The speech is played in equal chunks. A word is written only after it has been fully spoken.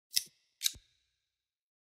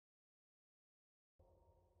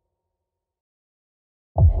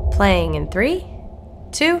Playing in 3,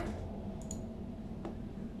 2.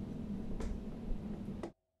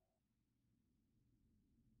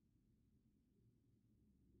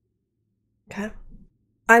 Okay.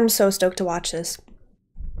 I'm so stoked to watch this.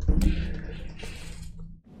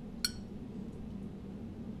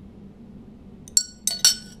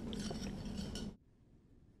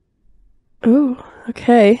 Ooh,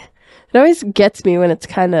 okay. It always gets me when it's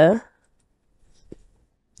kind of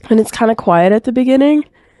quiet at the beginning.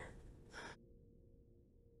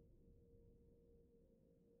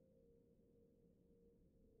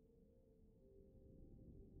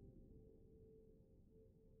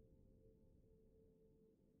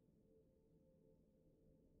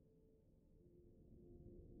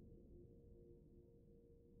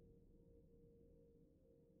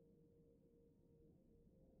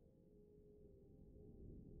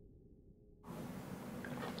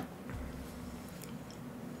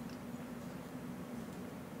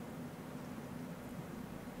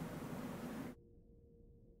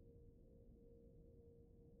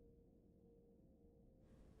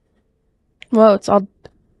 Whoa, it's all,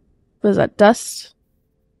 what is that, dust?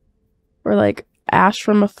 Or like ash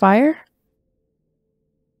from a fire?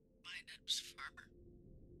 My name's Farmer.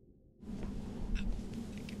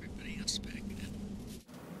 Like everybody else back then.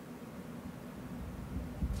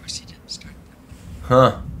 Of course, he didn't start that.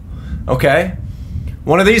 Huh. Okay.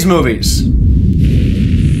 One of these movies.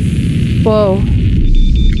 Whoa.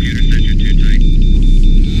 Computer says you're too tight. I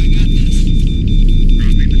got this.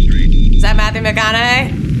 Crossing the street. Is that Matthew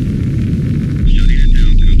McConaughey? Shutting it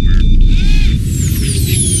down, Cooper.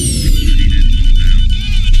 Shutting it all down.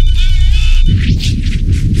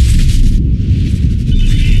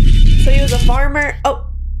 So he was a farmer. Oh,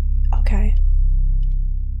 okay.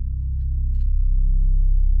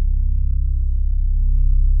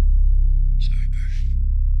 Sorry,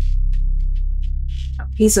 Bert.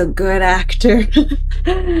 He's a good actor.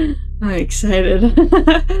 I'm excited.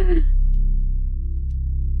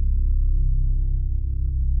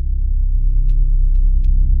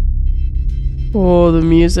 Oh, the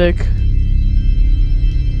music.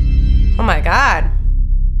 Oh my god.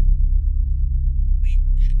 We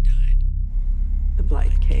had died. The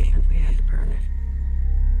blight came and we had to burn it.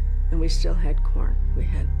 And we still had corn. We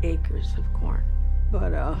had acres of corn.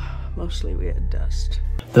 But mostly we had dust.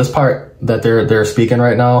 This part that they're speaking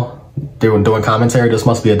right now, doing commentary, this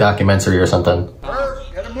must be a documentary or something. Bert,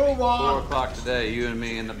 get a move on. 4 o'clock today, you and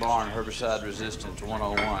me in the barn, herbicide resistance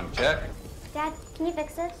 101. Check. Dad, can you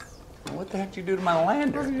fix this? What the heck you do to my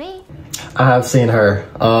lander? It wasn't me. I have seen her.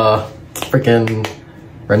 Freaking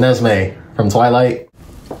Renesmee from Twilight.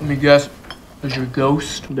 Let me guess. Is your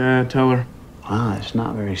ghost? Dad, tell her. Wow, it's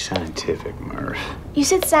not very scientific, Murph. You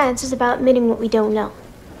said science is about admitting what we don't know.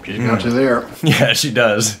 She's got you there. Yeah, she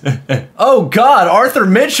does. Oh God, Arthur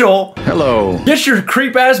Mitchell! Hello. Get your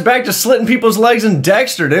creep ass back to slitting people's legs in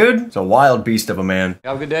Dexter, dude. It's a wild beast of a man.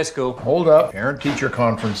 Have a good day, school. Hold up. Parent-teacher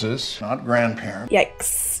conferences, not grandparent.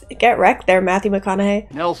 Yikes. Get wrecked there, Matthew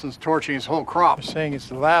McConaughey. Nelson's torching his whole crop, saying it's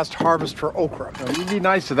the last harvest for okra. Now, you be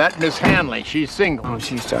nice to that Miss Hanley. She's single. Why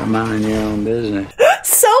don't you start minding your own business?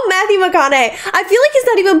 So Matthew McConaughey. I feel like he's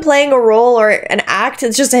not even playing a role or an act.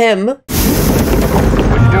 It's just him.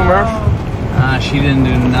 What'd you do, Murph? She didn't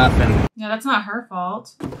do nothing. Yeah, that's not her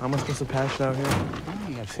fault. How am I supposed to pass out here? Well,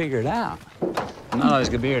 you gotta figure it out. I'm not always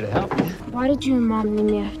gonna be here to help you. Why did you and Mom name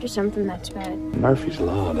me after something that's bad? Murphy's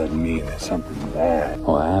Law doesn't mean that something bad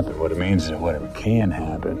will happen. What it means is that whatever can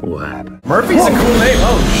happen will happen. Murphy's a cool name.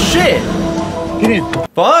 Oh shit! Get in.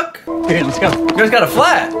 Fuck! Get in, let's go. You guys got a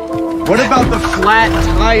flat. What about the flat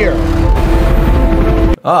tire?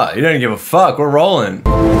 Ah, you didn't give a fuck. We're rolling.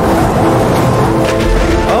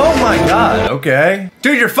 Oh my God. Okay,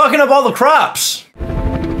 dude, you're fucking up all the crops.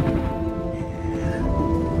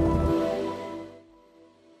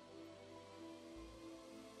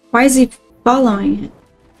 Why is he following it?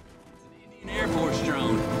 An Air Force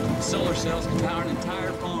drone. Solar cells can power an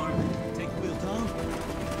entire farm. Take the wheel, Tom.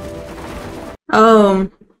 Oh.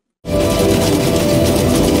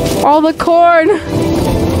 All the corn!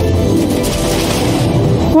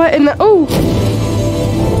 What in the... Oh!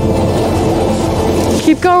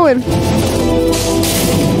 Keep going.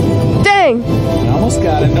 Dang! You almost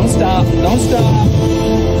got it. Don't stop. Don't stop.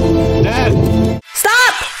 Dad!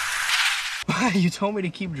 Stop! Why? You told me to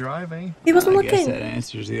keep driving. He wasn't I guess looking. that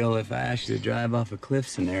answers the old if I asked you to drive off a cliff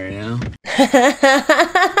scenario.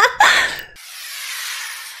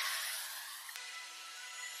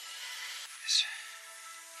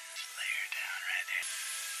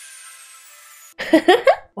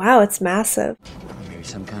 Wow, it's massive. Maybe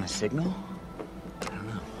some kind of signal? I don't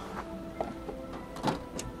know.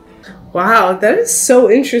 Wow, that is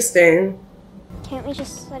so interesting. Can't we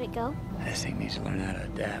just let it go? This thing needs to learn how to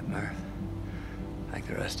adapt, Murph. Like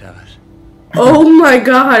the rest of us. Oh my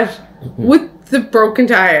god. With the broken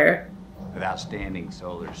tire. With outstanding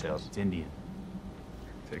solar cells. It's Indian.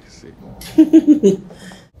 Take a seat.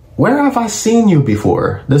 Where have I seen you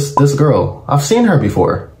before? This girl. I've seen her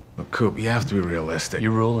before. Look, Coop, you have to be realistic.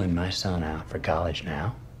 You're ruling my son out for college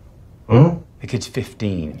now? Hmm? The kid's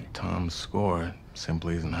 15. Tom's score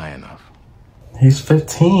simply isn't high enough. He's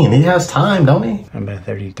 15. He has time, don't he? I'm about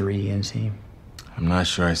 33 inseam. I'm not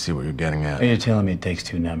sure I see what you're getting at. You're telling me it takes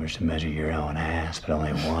 2 numbers to measure your own ass, but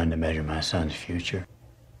only 1 to measure my son's future?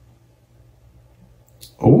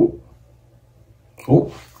 Oh.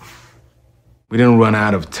 Oh. We didn't run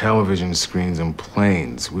out of television screens and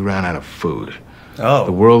planes. We ran out of food. Oh,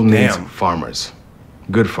 the world needs damn. farmers.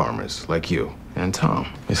 Good farmers, like you. And Tom.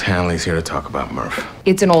 Miss Hanley's here to talk about Murph.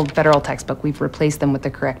 It's an old federal textbook. We've replaced them with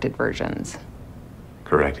the corrected versions.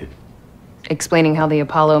 Corrected. Explaining how the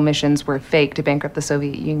Apollo missions were fake to bankrupt the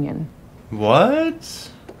Soviet Union. What?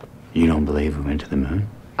 You don't believe we went to the moon?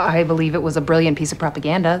 I believe it was a brilliant piece of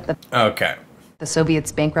propaganda. Okay. The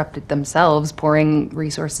Soviets bankrupted themselves, pouring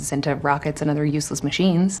resources into rockets and other useless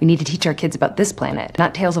machines. We need to teach our kids about this planet,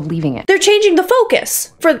 not tales of leaving it. They're changing the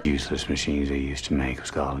focus for Useless machines they used to make was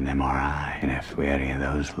called an MRI. And if we had any of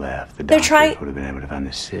those left, the They're doctors trying- would have been able to find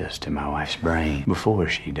the cyst in my wife's brain before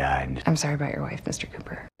she died. I'm sorry about your wife, Mr.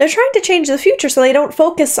 Cooper. they're trying to change the future so they don't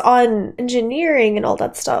focus on engineering and all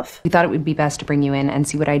that stuff. We thought it would be best to bring you in and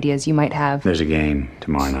see what ideas you might have. There's a game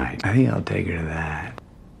tomorrow night. I think I'll take her to that.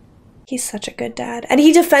 He's such a good dad. And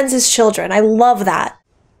he defends his children. I love that.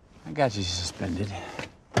 I got you suspended.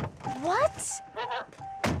 What?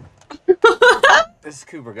 This is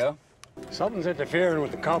Cooper, go. Something's interfering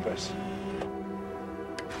with the compass.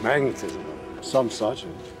 Magnetism, some such.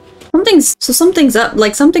 Something's up,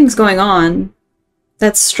 like something's going on.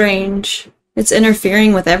 That's strange. It's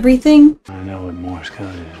interfering with everything. I know what Morse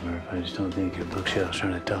code is, Murph. I just don't think your bookshelf's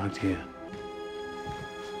trying to talk to you.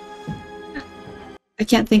 I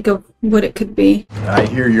can't think of what it could be. I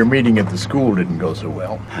hear your meeting at the school didn't go so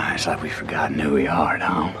well. It's like we've forgotten who we are,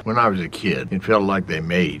 Tom. When I was a kid, it felt like they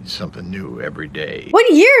made something new every day.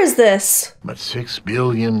 What year is this? But 6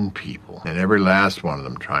 billion people, and every last one of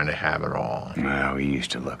them trying to have it all. Well, we used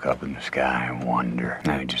to look up in the sky and wonder.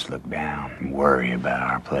 Now we just look down and worry about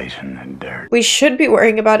our place in the dirt. We should be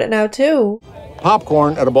worrying about it now, too.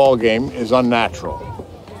 Popcorn at a ball game is unnatural.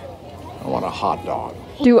 I want a hot dog.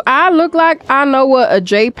 Do I look like I know what a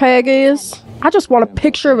JPEG is? I just want a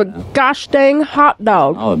picture of a gosh dang hot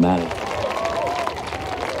dog. Oh, it matters.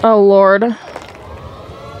 Oh, Lord.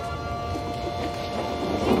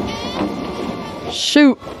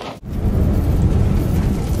 Shoot.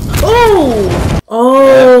 Oh!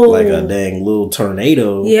 Oh! Like a dang little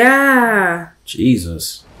tornado. Yeah.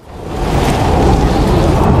 Jesus.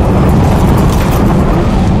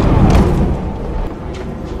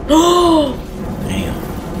 Oh!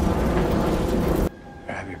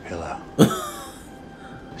 Grab your pillow.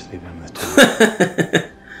 Sleep on the top.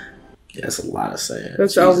 Yeah, that's a lot of sand.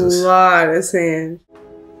 That's Jesus. a lot of sand.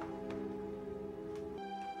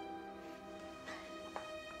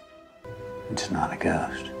 It's not a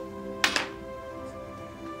ghost.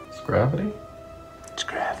 It's gravity? It's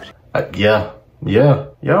gravity. Yeah. Yeah.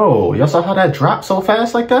 Yo, y'all saw how that dropped so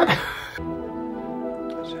fast like that?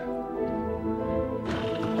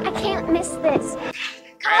 I can't miss this.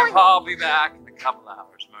 Grandpa will be back in a couple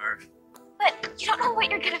hours, Murph. But you don't know what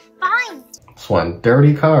you're gonna find. This one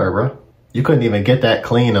dirty car, bro. You couldn't even get that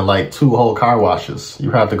clean in like 2 whole car washes.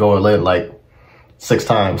 You have to go and live like 6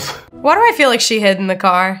 times. Why do I feel like she hid in the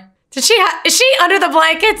car? Is she under the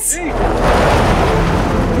blankets? Hey.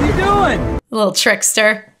 What are you doing? Little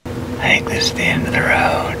trickster. I think this is the end of the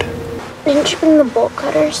road. Didn't you bring the bolt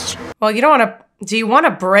cutters? Well, you don't want to. Do you want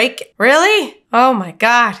to break? Really? Oh my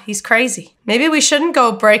God, he's crazy. Maybe we shouldn't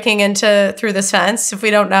go breaking through this fence if we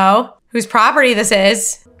don't know whose property this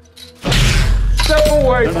is. Step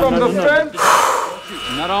away from the fence!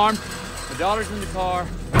 I'm not armed. My daughter's in the car.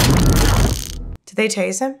 Did they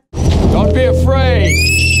tase him? Don't be afraid!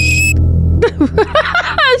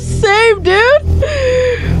 Same, dude.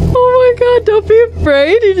 Oh my God, don't be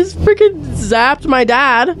afraid. He just freaking zapped my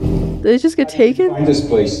dad. Did he just get taken? Find this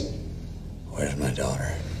place. Where's my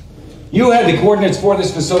daughter? You had the coordinates for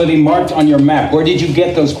this facility marked on your map. Where did you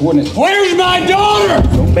get those coordinates? Where's my daughter?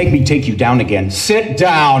 Don't make me take you down again. Sit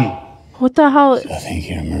down. What the hell? I think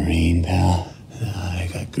you're a Marine, pal. I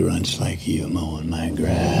got grunts like you mowing my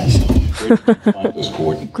grass. Find those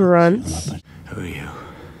coordinates. Grunts. Who are you?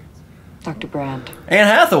 Dr. Brandt, Anne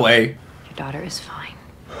Hathaway. your daughter is fine.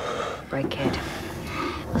 Bright kid.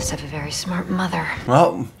 Must have a very smart mother.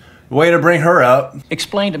 Well, way to bring her up.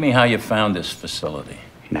 Explain to me how you found this facility.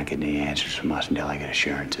 You're not getting any answers from us until I get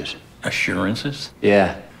assurances. Assurances?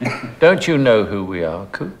 Yeah. Don't you know who we are,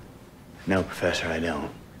 Coop? No, Professor, I don't.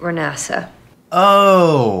 We're NASA.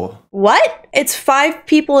 Oh. What? It's 5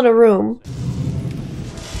 people in a room.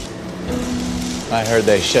 I heard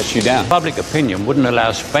they shut you down. Public opinion wouldn't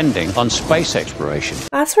allow spending on space exploration.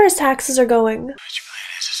 That's where his taxes are going.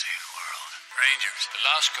 Rangers, the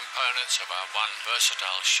last components of our one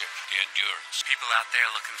versatile ship, the Endurance. People out there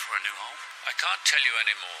looking for a new home? I can't tell you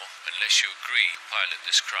any more unless you agree to pilot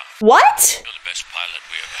this craft. What? You're the best pilot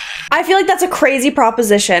we ever had. I feel like that's a crazy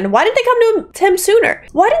proposition. Why didn't they come to him sooner?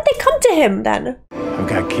 Why didn't they come to him then? I've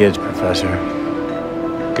got kids, Professor.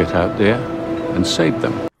 Get out there and save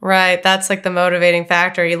them. Right, that's like the motivating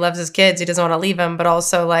factor. He loves his kids. He doesn't want to leave them, but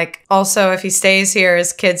also if he stays here,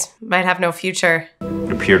 his kids might have no future.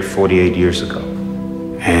 It appeared 48 years ago.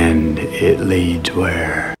 And it leads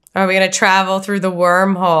where? Are we gonna travel through the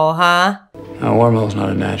wormhole, huh? A wormhole's not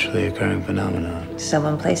a naturally occurring phenomenon.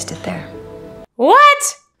 Someone placed it there.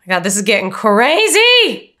 What? My God, this is getting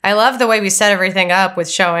crazy! I love the way we set everything up with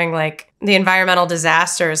showing like the environmental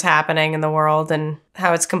disasters happening in the world and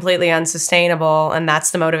how it's completely unsustainable, and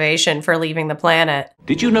that's the motivation for leaving the planet.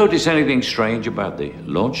 Did you notice anything strange about the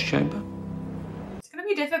launch chamber? It's gonna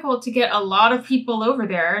be difficult to get a lot of people over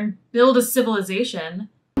there and build a civilization.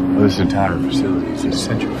 Well, this entire facility is a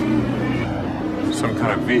centrifuge. Some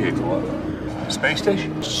kind of vehicle. A space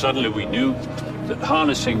station? Suddenly we knew that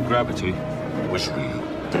harnessing gravity was real.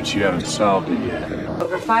 But you haven't solved it yet.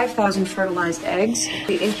 Over 5,000 fertilized eggs.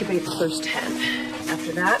 We incubate the first 10.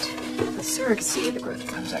 After that, with surrogacy, the growth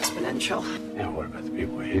becomes exponential. Yeah, what about the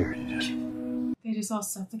people here? They just all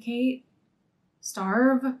suffocate?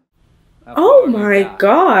 Starve? Oh my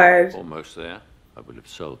God. Almost there. I will have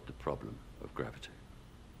solved the problem of gravity.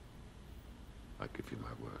 I give you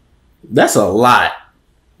my word. That's a lot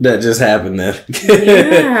that just happened there.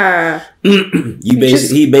 Yeah. He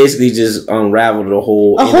basically just unraveled the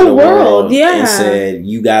whole world, yeah, and said,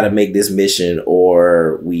 you got to make this mission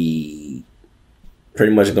or we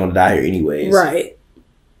pretty much gonna die here anyways. Right.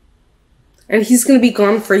 And he's gonna be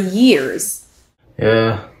gone for years.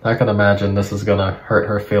 Yeah, I can imagine this is gonna hurt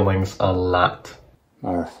her feelings a lot.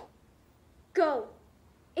 Marv. Go.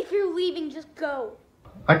 If you're leaving, just go.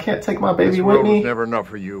 I can't take my baby This with road me. was never enough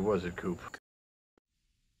for you, was it, Coop?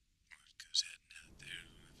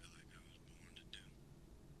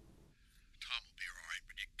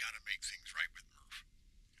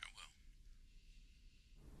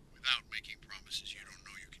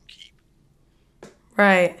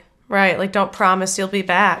 Right, right. Like, don't promise you'll be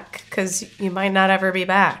back, because you might not ever be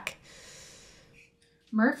back.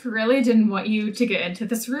 Murph really didn't want you to get into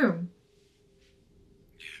this room.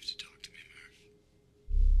 You have to talk to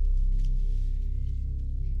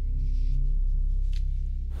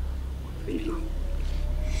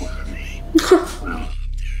me,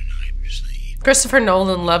 Christopher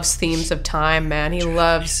Nolan loves themes of time, man. He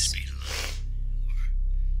loves...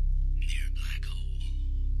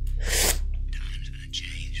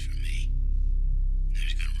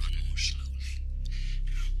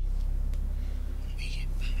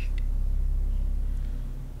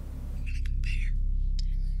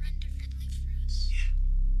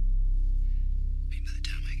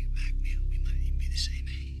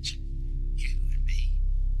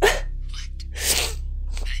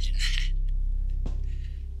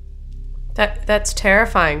 That's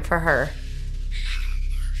terrifying for her.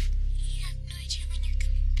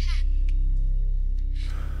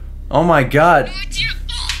 Oh my God.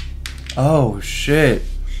 Oh shit.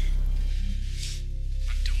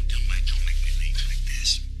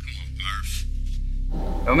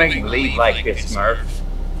 Don't make me leave like this, Murph.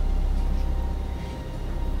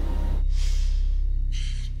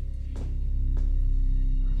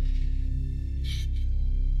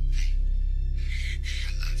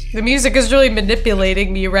 The music is really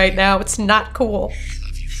manipulating me right now. It's not cool.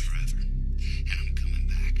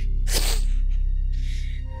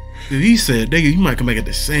 Dude, he said, nigga, you might come back at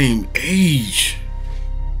the same age.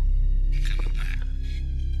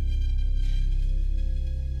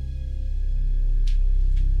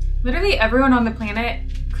 Literally everyone on the planet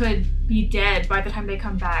could be dead by the time they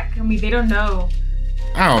come back. I mean, they don't know.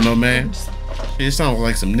 I don't know, man. It sounds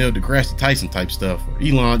like some Neil deGrasse Tyson type stuff. Or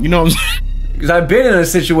Elon, you know what I'm saying? Because I've been in a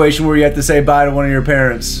situation where you have to say bye to one of your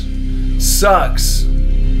parents. Sucks.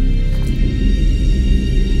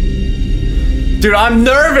 Dude, I'm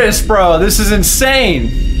nervous, bro. This is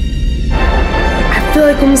insane. I feel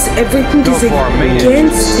like almost everything is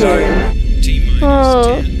against him.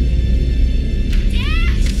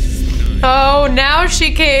 Oh, now how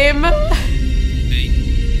she came. 8,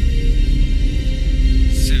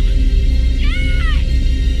 7,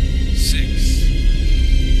 6,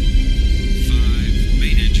 5.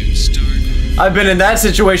 Main engine start. I've been in that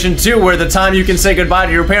situation too, where the time you can say goodbye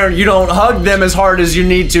to your parent, you don't hug them as hard as you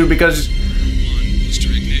need to because. 1.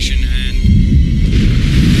 Booster ignition and.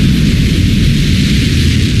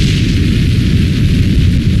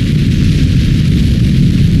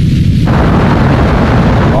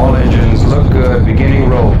 All engines look good. Beginning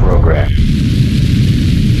roll program.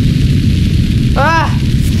 Ah!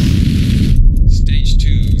 Stage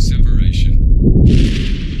 2 separation.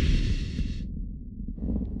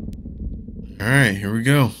 All right, here we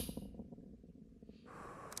go.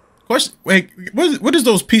 Question. Wait, what is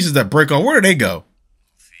those pieces that break off? Where do they go?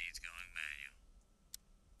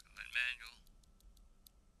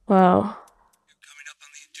 Wow.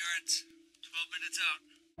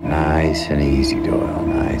 Nice and easy, Doyle.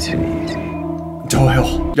 Nice and easy.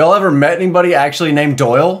 Doyle. Y'all ever met anybody actually named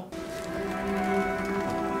Doyle?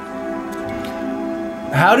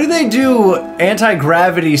 How do they do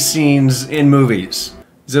anti-gravity scenes in movies?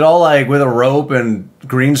 Is it all like with a rope and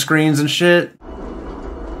green screens and shit?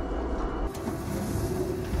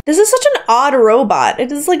 This is such an odd robot.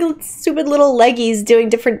 It is like stupid little leggies doing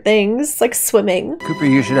different things, like swimming. Cooper,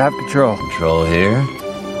 you should have control. Control here.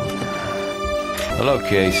 Hello,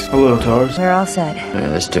 Case. Hello, Tars. We're all set. Yeah,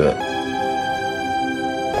 let's do it.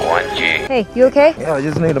 1G. Hey, you okay? Yeah, I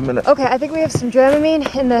just need a minute. Okay, I think we have some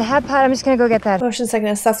Dramamine in the HAP pod. I'm just gonna go get that. Motion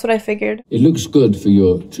sickness, that's what I figured. It looks good for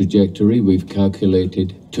your trajectory. We've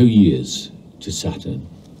calculated 2 years to Saturn.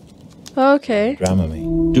 Okay.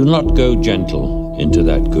 Dramamine. Do not go gentle into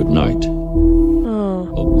that good night.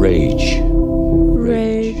 Oh. Rage.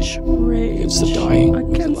 Rage. It's the dying of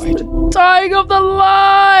the Against light. the dying of the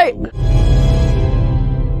light!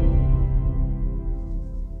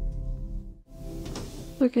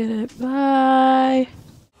 Look at it. Bye.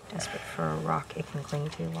 Desperate for a rock it can cling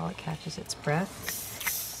to while it catches its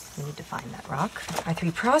breath. We need to find that rock. Our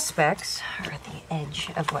 3 prospects are at the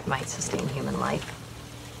edge of what might sustain human life.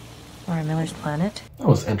 Laura Miller's planet. That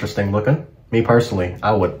was interesting looking. Me personally,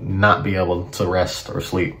 I would not be able to rest or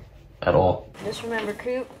sleep at all. Just remember,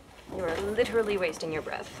 Coop, you are literally wasting your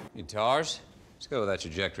breath. Hey, Tars, let's go with that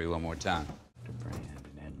trajectory one more time.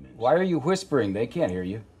 Why are you whispering? They can't hear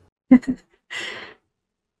you. Dr.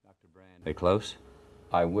 Brand. They close?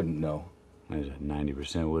 I wouldn't know. Is it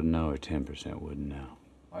 90% wouldn't know or 10% wouldn't know?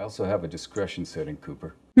 I also have a discretion setting,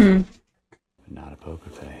 Cooper. Hmm. But not a poker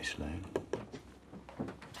face, Lane.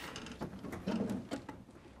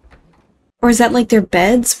 Or is that like their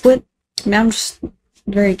beds? What? Now I'm just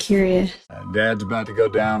very curious. Dad's about to go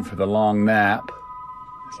down for the long nap,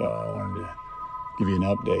 so I wanted to give you an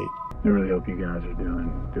update. I really hope you guys are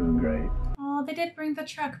doing great. Oh, they did bring the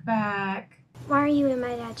truck back. Why are you in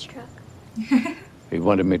my dad's truck? He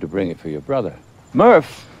wanted me to bring it for your brother.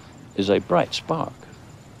 Murph is a bright spark.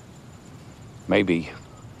 Maybe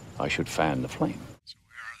I should fan the flame. So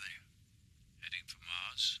where are they? Heading for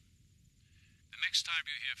Mars? The next time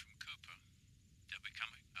you hear from Cooper, they'll be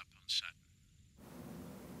coming up on Saturn.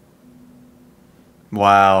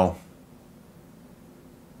 Wow.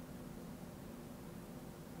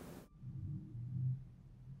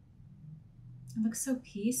 It looks so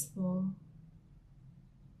peaceful.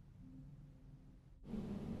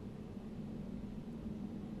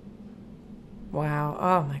 Wow.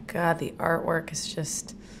 Oh my god, the artwork is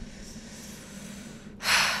just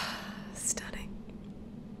stunning.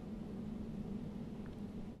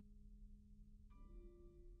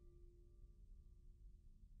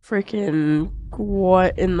 Freaking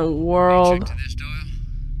what in the world?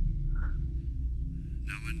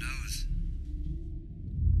 No one knows.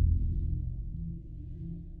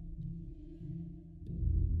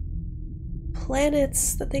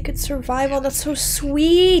 Planets that they could survive on. That's so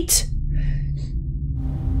sweet.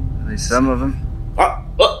 At least some of them.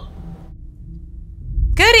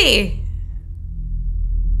 Goody!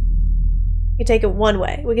 We could take it one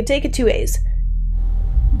way. We could take it 2 ways.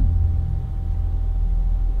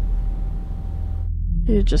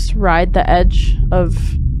 You just ride the edge of...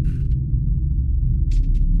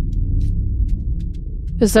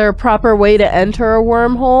 Is there a proper way to enter a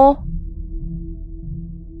wormhole?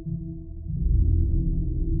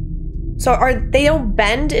 So they don't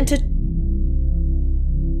bend into...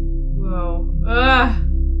 Whoa. Ugh.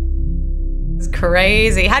 It's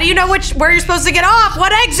crazy. How do you know where you're supposed to get off?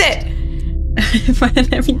 What exit?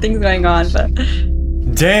 Everything's going on, but...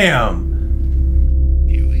 Damn.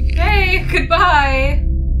 Hey, goodbye.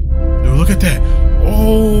 Dude, look at that.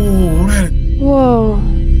 Oh, look at it. Whoa.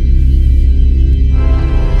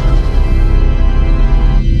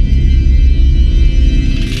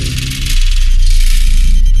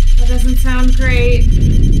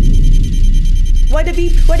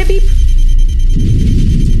 beep? Why'd it beep?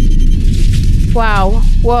 Wow.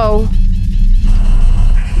 Whoa.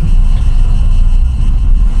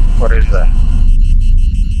 What is that?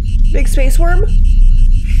 Big space worm?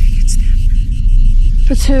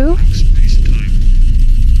 It's who?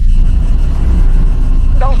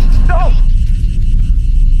 Don't!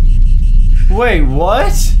 Wait,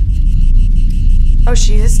 what? Oh,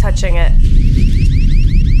 she is touching it.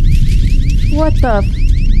 What the?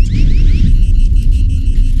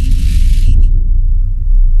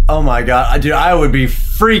 Oh my god, dude, I would be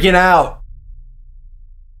freaking out.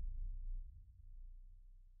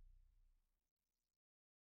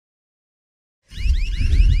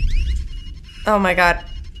 Oh my god.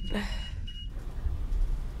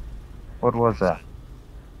 What was that?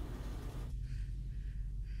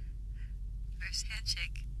 First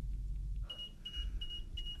handshake.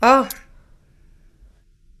 Oh.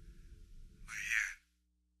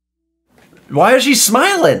 Why is she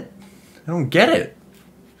smiling? I don't get it.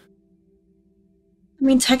 I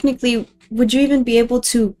mean, technically, would you even be able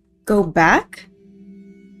to go back?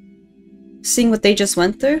 Seeing what they just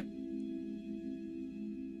went through?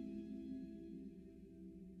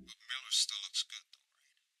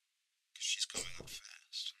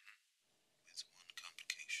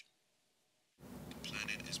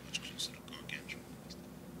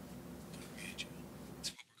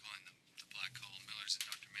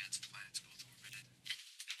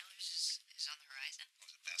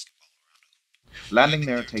 Landing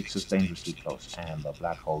there takes us dangerously close, and a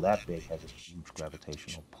black hole that big has a huge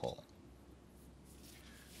gravitational pull.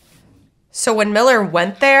 So when Miller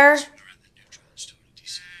went there,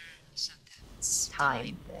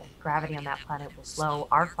 Time. The gravity on that planet will slow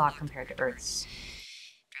our clock compared to Earth's.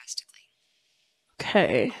 Drastically.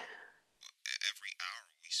 Okay.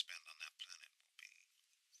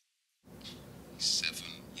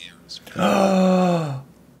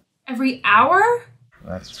 Every hour?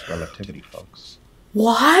 That's relativity, folks.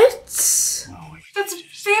 What? That's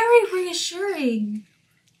very reassuring.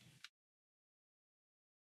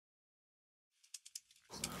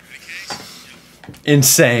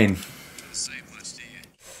 Insane.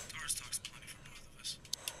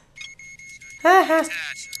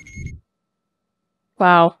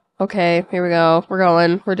 Wow. Okay, here we go. We're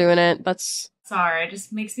going. We're doing it. That's... Sorry, it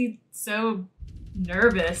just makes me so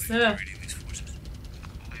nervous. Ugh.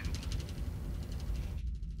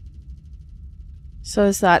 So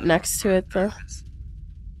is that next to it, though?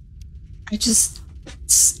 It's just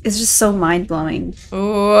so mind-blowing.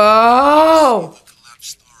 whoa!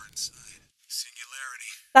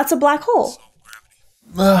 That's a black hole.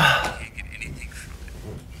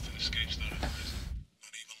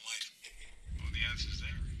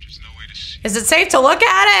 Is it safe to look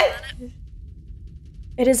at it?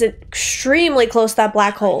 It is extremely close to that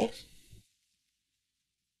black hole.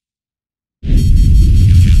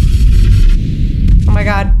 Oh my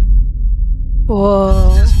god.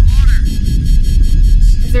 Whoa.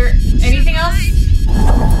 Is there anything else?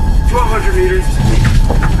 1,200 meters.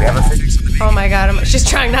 We have a physics on the Oh my god, she's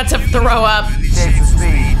trying not to throw up. station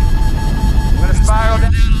speed. We're gonna spiral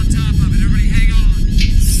down on top of it. Everybody hang on.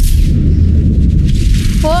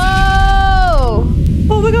 Whoa!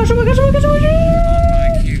 Oh my gosh, oh my gosh, oh my gosh, oh my gosh! On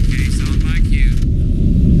my cue, Case, on my cue.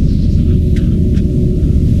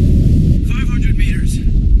 500 meters.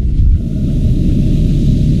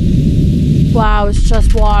 Wow, it's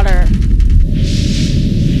just water.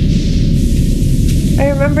 I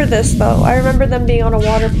remember this though. I remember them being on a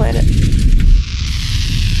water planet.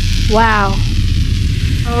 Wow.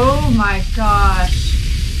 Oh my gosh.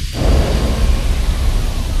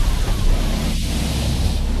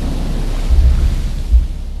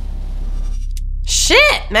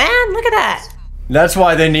 Shit, man, look at that. That's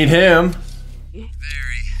why they need him.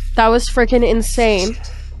 That was freaking insane.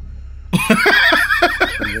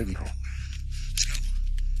 Ready. Go.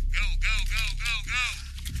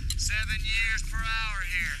 7 years per hour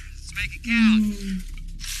here. Let's make it count.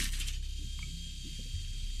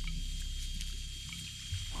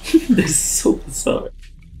 This is so bizarre.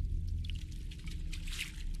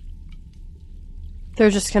 They're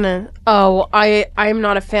just gonna... Oh, I'm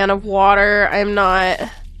not a fan of water. I'm not...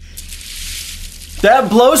 That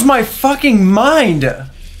blows my fucking mind. Because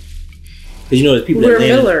you know there's people Where that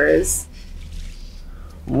land. Miller is.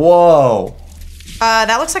 Whoa.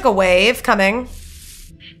 That looks like a wave coming.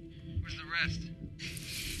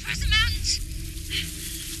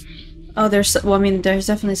 Oh, well, I mean, there's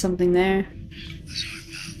definitely something there.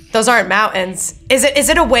 Those aren't mountains. Is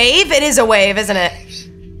it a wave? It is a wave, isn't it?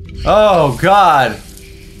 Oh god.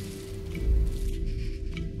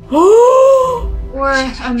 Or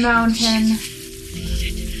a mountain.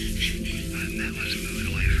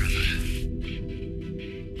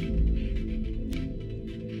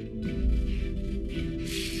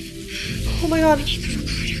 my god.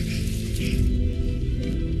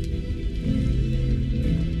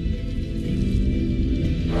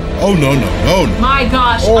 Oh no. My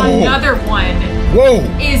gosh, another one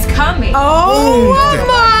is coming. Oh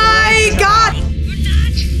my god!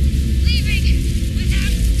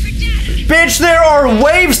 Bitch, there are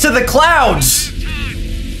waves to the clouds!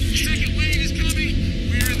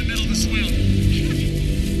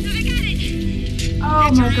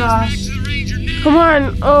 Oh my gosh. Come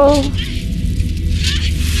on. Oh.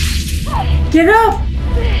 Get up!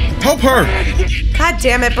 Help her! God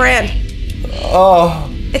damn it, Brand. Oh.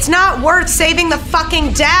 It's not worth saving the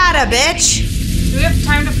fucking data, bitch! Do we have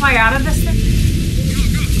time to fly out of this thing?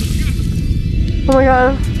 Oh my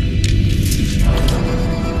god.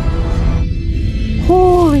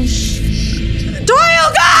 Holy shit.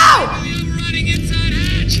 Doyle, go!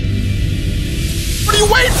 What are you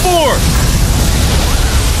waiting for?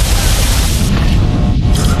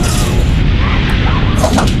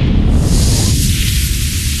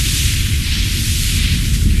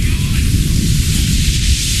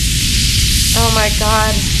 Oh my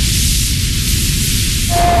god.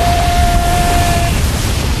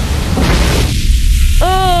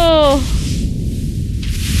 Oh.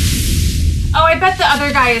 Oh, I bet the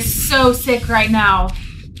other guy is so sick right now.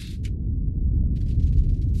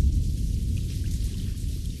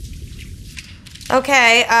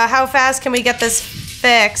 Okay, how fast can we get this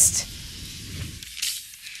fixed?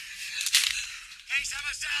 Hey,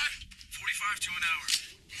 someone's down. 45 to an hour.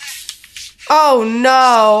 Oh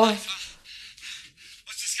no.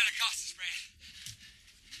 What's this gonna cost us,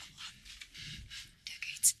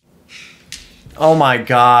 Brad? Oh my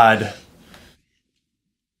god.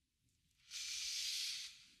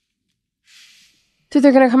 Dude,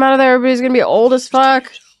 they're gonna come out of there, everybody's gonna be old as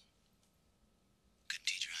fuck.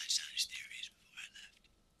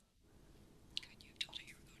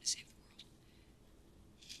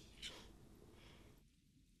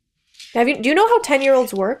 Do you know how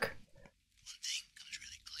 10-year-olds work?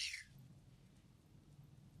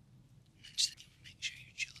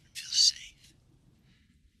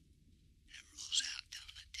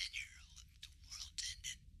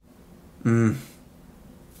 Mm.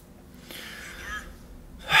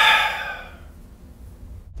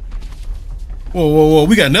 Whoa.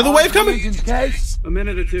 We got another wave coming? A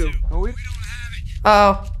minute or two.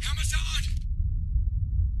 Oh.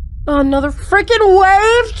 Another freaking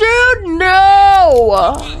wave, dude?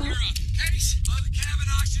 No!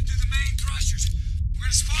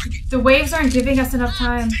 The waves aren't giving us enough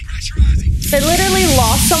time. They literally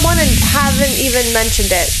lost someone and haven't even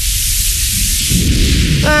mentioned it.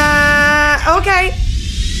 Okay.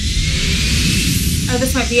 Oh,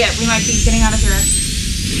 this might be it. We might be getting out of here.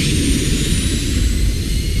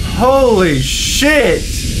 Holy shit!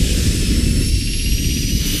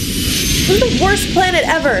 This is the worst planet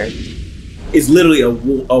ever. It's literally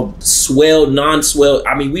a swell, non-swell.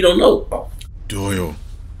 I mean, we don't know. Oh. Doyle.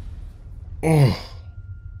 Oh.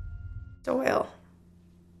 Doyle.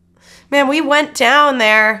 Man, we went down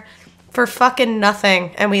there for fucking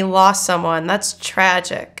nothing and we lost someone. That's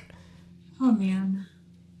tragic. Oh, man.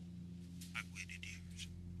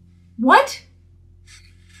 What?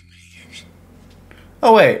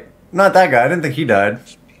 Oh wait, not that guy. I didn't think he died.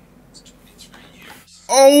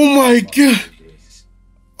 Oh my god.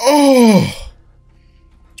 Oh.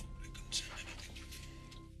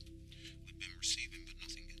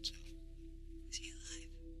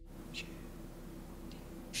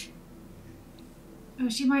 Oh,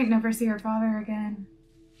 she might never see her father again.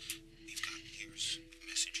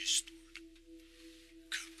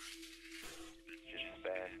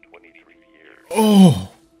 Oh.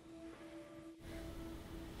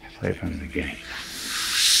 Play from the beginning.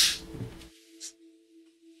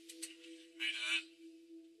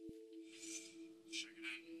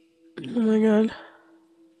 Oh my god.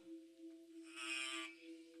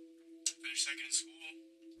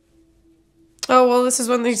 Oh, well, this is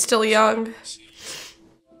when he's still young.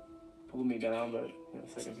 Pulled me down, but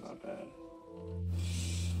second's not bad.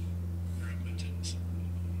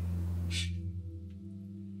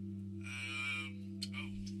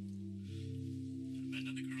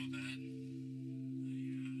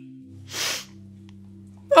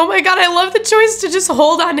 Oh my god, I love the choice to just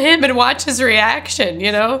hold on him and watch his reaction,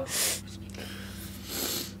 you know?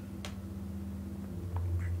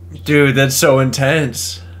 Dude, that's so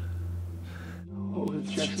intense. Oh,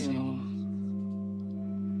 it's Jesse and all.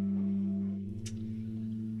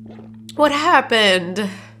 What happened?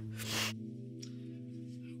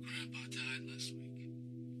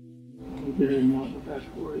 He didn't want the best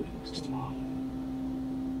for you, Mom.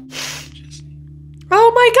 Oh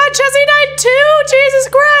my god, Jesse died too! Jesus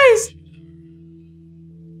Christ!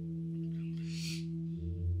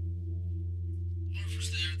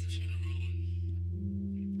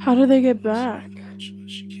 How do they get back?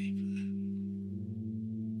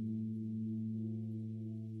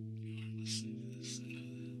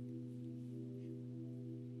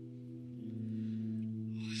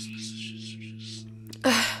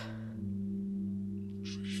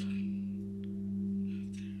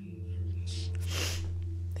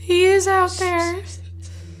 He is out there.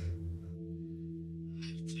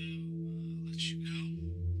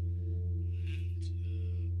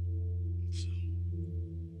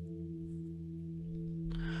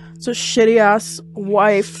 It's a shitty ass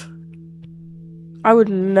wife. I would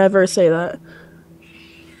never say that.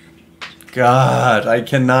 God, I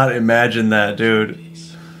cannot imagine that, dude.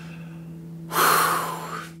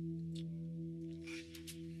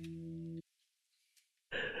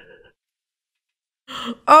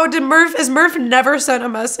 Oh, has Murph never sent a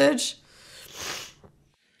message?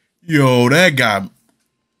 Yo, that guy.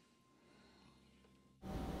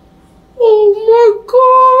 Oh my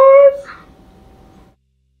god.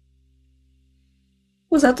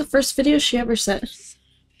 Was that the first video she ever sent?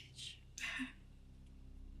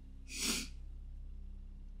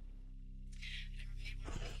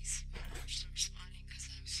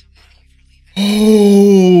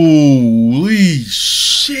 Holy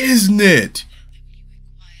shiznit.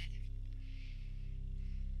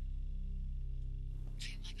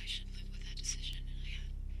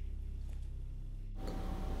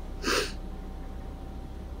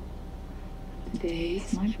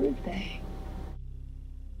 Today's my birthday.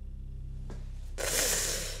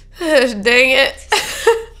 Dang it.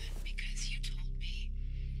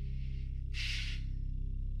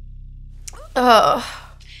 Oh.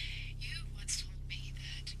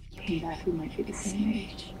 Came back, we might be the same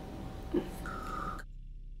age.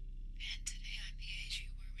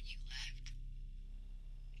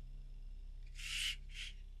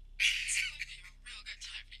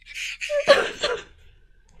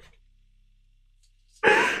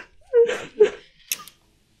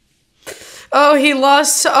 Oh, he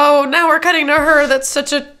lost. Oh, now we're cutting to her. That's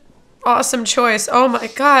such a awesome choice. Oh my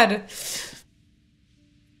god.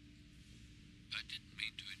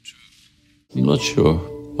 I'm not sure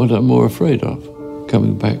what I'm more afraid of.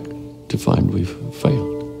 Coming back to find we've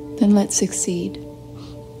failed. Then let's succeed.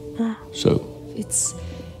 So, It's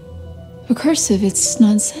recursive, it's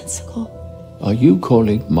nonsensical. are you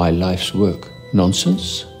calling my life's work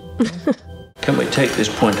nonsense? Can we take this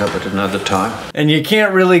point up at another time? And you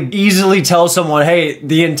can't really easily tell someone, hey,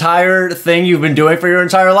 the entire thing you've been doing for your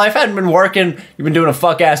entire life hadn't been working. You've been doing a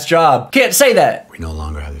fuck-ass job. Can't say that. We no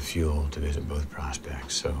longer have the fuel to visit both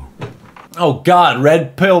prospects, so... Oh god,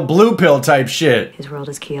 red pill, blue pill type shit. His world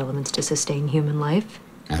has key elements to sustain human life.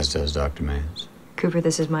 As does Dr. Mann's. Cooper,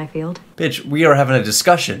 this is my field. Bitch, we are having a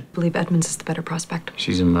discussion. I believe Edmonds is the better prospect.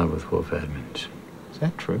 She's in love with Wolf Edmonds. Is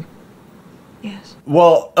that true? Yes.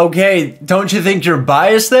 Well, okay, don't you think you're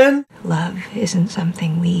biased then? Love isn't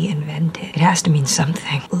something we invented. It has to mean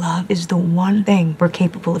something. Love is the one thing we're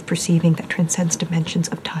capable of perceiving that transcends dimensions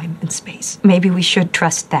of time and space. Maybe we should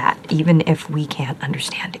trust that, even if we can't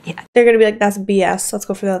understand it yet. They're gonna be like, that's BS. Let's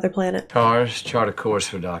go for the other planet. Tars, chart a course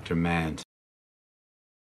for Dr. Mann's.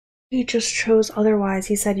 He just chose otherwise.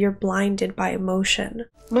 He said you're blinded by emotion.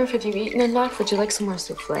 Murph, have you eaten enough? Would you like some more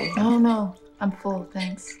souffle? Oh no, I'm full,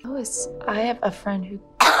 thanks. I have a friend who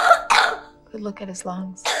could look at his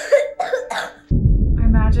lungs. I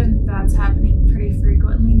imagine that's happening pretty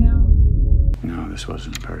frequently now. No, this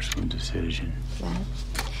wasn't a personal decision. Well,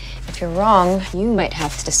 if you're wrong, you might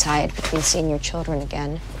have to decide between seeing your children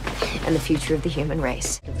again and the future of the human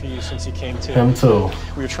race. Confused since he came to. Him too.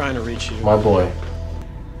 We were trying to reach you. My boy.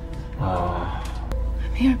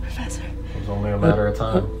 I'm here, Professor. It was only a matter of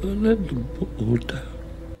time. Let them all down.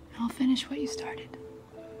 I'll finish what you started.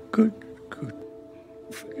 Good.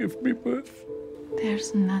 Forgive me, Murph.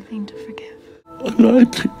 There's nothing to forgive.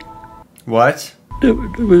 What? There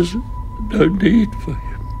was no need for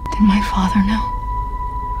him. Did my father know?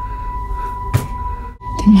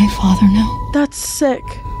 Did my father know? That's sick.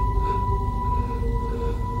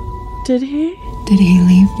 Did he? Did he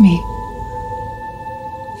leave me?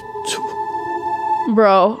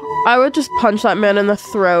 Bro, I would just punch that man in the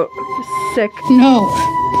throat. Sick. No.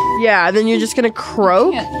 Yeah, then you're just gonna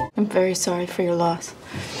croak? I'm very sorry for your loss.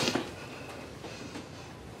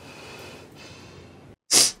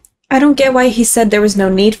 I don't get why he said there was no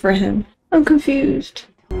need for him. I'm confused.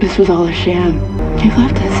 This was all a sham. They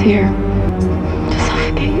left us here to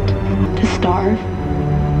suffocate, to starve.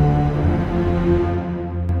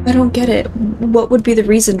 I don't get it. What would be the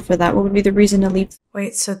reason for that? What would be the reason to leave?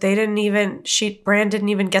 Wait, so they didn't even, Brand didn't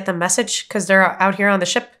even get the message because they're out here on the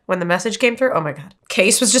ship when the message came through? Oh my god.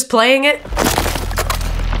 Case was just playing it?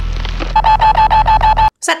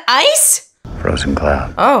 Was that Ice? Frozen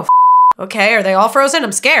cloud. Oh, okay. Are they all frozen?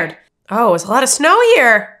 I'm scared. Oh, it's a lot of snow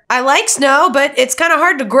here. I like snow, but it's kind of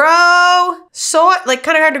hard to grow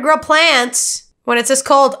kind of hard to grow plants when it's this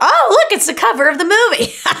cold. Oh, look, it's the cover of the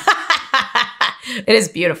movie. It is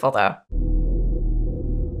beautiful, though.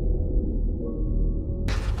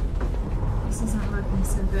 This isn't looking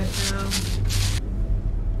so good, though.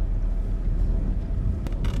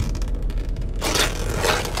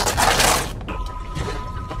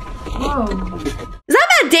 Whoa. Is that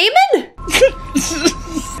Matt Damon?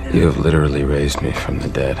 You have literally raised me from the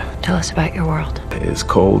dead. Tell us about your world. It is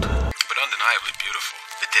cold. But undeniably beautiful.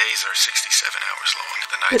 The days are 67 hours long.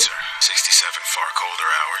 The nights are 67 far colder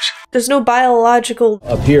hours. There's no biological.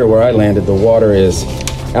 Up here where I landed, the water is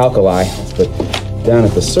alkali, but down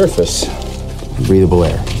at the surface, breathable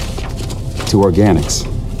air. To organics.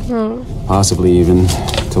 Possibly even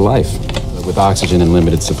to life. But with oxygen and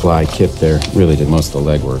limited supply, Kip there really did most of the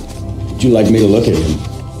legwork. Would you like me to look at him?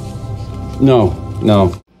 No.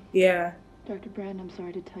 Yeah. Dr. Brand, I'm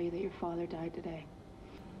sorry to tell you that your father died today.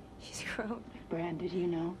 He's grown. Brand, did you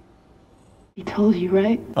know? He told you,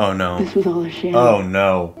 right? Oh no. This was all a sham. Oh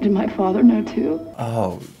no. Did my father know too?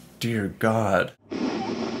 Oh dear God.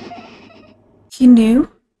 He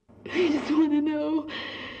knew? I just want to know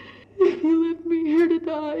if you left me here to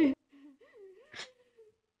die.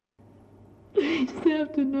 I just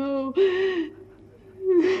have to know.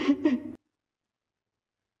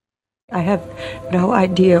 I have no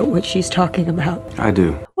idea what she's talking about. I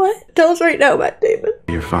do. What? Tell us right now, Matt Damon.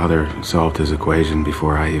 Your father solved his equation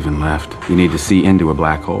before I even left. You need to see into a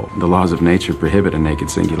black hole. The laws of nature prohibit a naked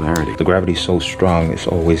singularity. The gravity's so strong, it's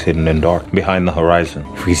always hidden and dark, behind the horizon.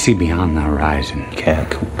 If we see beyond the horizon,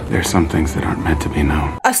 Can't cope. there's some things that aren't meant to be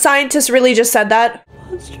known. A scientist really just said that.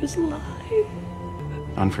 Monsters alive.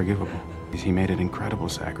 Unforgivable. He made an incredible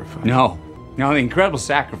sacrifice. No, the incredible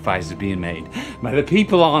sacrifice is being made by the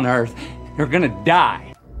people on Earth. They're gonna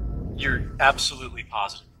die. You're absolutely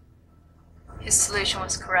positive. His solution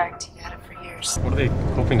was correct. He had it for years. What are they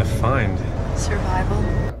hoping to find? Survival.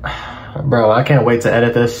 Bro, I can't wait to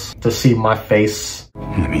edit this to see my face.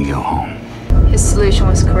 Let me go home. His solution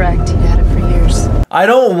was correct. He had it for years. I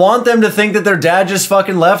don't want them to think that their dad just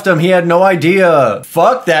fucking left them. He had no idea.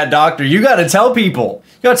 Fuck that, doctor. You gotta tell people.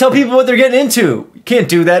 You gotta tell people what they're getting into. You can't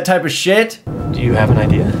do that type of shit. Do you have an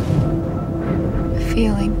idea? A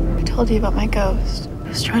feeling. I told you about my ghost. He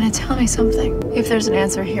was trying to tell me something. If there's an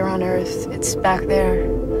answer here on Earth, it's back there.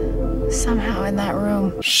 Somehow in that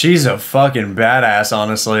room. She's a fucking badass,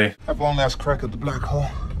 honestly. Have one last crack at the black hole.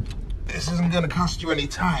 This isn't gonna cost you any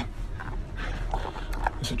time.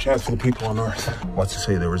 It's a chance for the people on Earth. What's to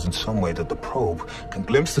say there isn't some way that the probe can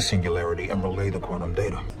glimpse the singularity and relay the quantum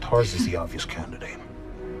data? TARS is the obvious candidate.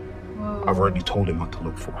 I've already told him what to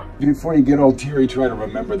look for. Before you get all teary, try to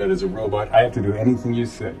remember that as a robot, I have to do anything you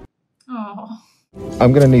say. Oh.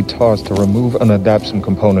 I'm gonna need TARS to remove and adapt some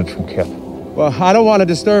components from Kip. Well, I don't want to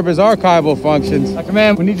disturb his archival functions.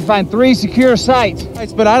 Command, we need to find 3 secure sites.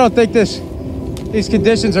 But I don't think these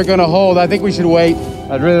conditions are going to hold. I think we should wait.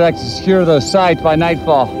 I'd really like to secure those sites by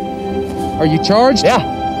nightfall. Are you charged?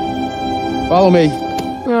 Yeah. Follow me.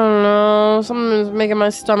 I don't know. Something's making my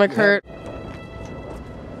stomach hurt.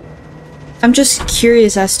 I'm just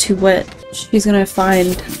curious as to what she's gonna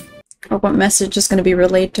find, or what message is gonna be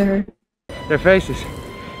relayed to her. Their faces.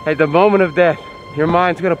 At the moment of death, your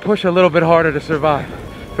mind's gonna push a little bit harder to survive.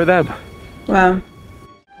 For them. Wow.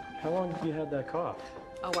 How long have you had that cough?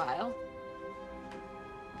 A while.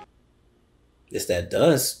 It's that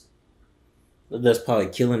dust. The dust probably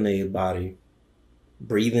killing their body.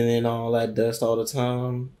 Breathing in all that dust all the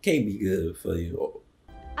time can't be good for you.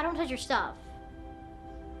 I don't touch your stuff.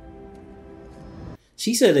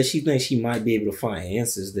 She said that she thinks she might be able to find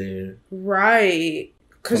answers there. Right.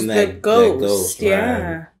 Because From the that ghost, right.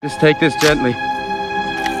 yeah. Just take this gently.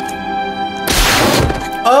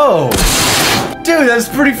 Oh! Dude, that's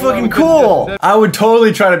pretty fucking cool! I would totally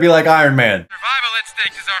try to be like Iron Man. Survival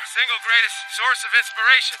instinct is our single greatest source of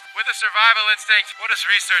inspiration. With a survival instinct, what does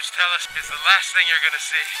research tell us is the last thing you're gonna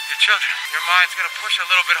see? Your children. Your mind's gonna push a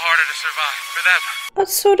little bit harder to survive. For them.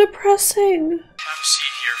 That's so depressing. Have a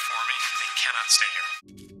seat here for me. They cannot stay here.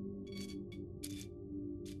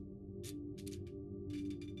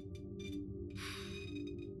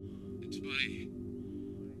 It's funny.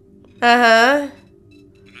 Uh-huh.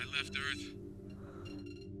 When I left Earth,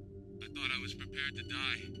 I thought I was prepared to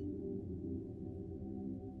die.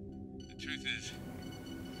 The truth is,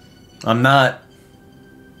 I'm not.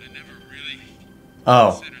 I never really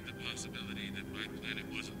considered the possibility that my planet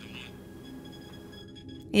wasn't the one.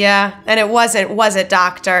 Yeah, and it wasn't, was it,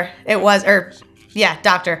 Doctor? It was, yeah,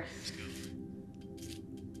 Doctor.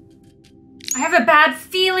 I have a bad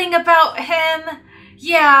feeling about him.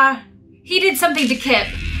 Yeah, he did something to Kip.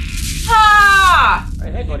 Ah!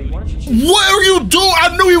 Hey, buddy, why don't you... What are you doing?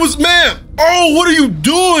 I knew he was mad. Oh, what are you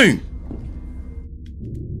doing?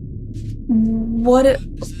 What?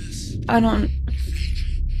 I don't...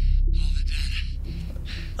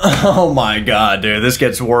 Oh my god, dude. This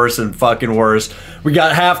gets worse and fucking worse. We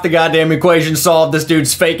got half the goddamn equation solved. This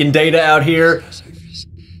dude's faking data out here.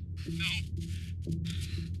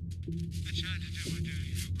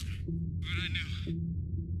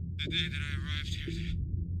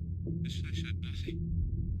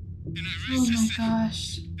 Oh my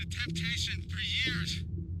gosh.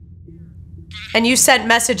 And you sent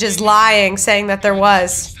messages lying, saying that there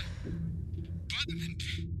was.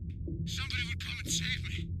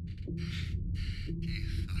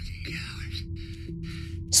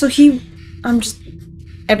 So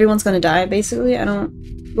everyone's gonna die, basically? I don't...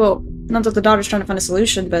 Well, not that the daughter's trying to find a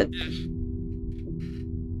solution, but...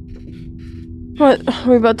 What? Are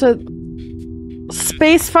we about to...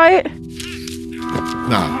 space fight?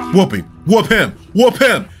 Nah, whoop him. Whoop him. Whoop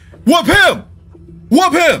him. Whoop him.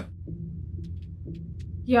 Whoop him.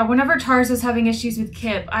 Yeah, whenever Tarz was having issues with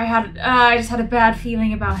Kip, I just had a bad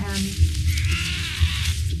feeling about him.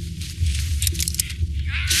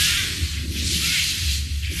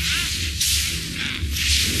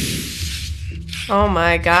 Oh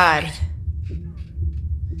my god.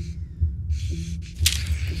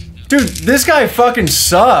 Dude, this guy fucking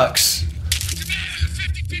sucks.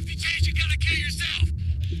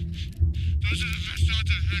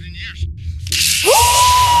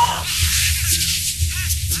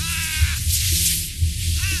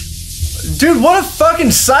 Dude, what a fucking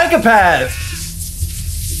psychopath!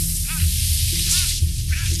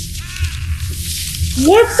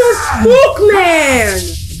 What the fuck, man?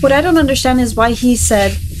 What I don't understand is why he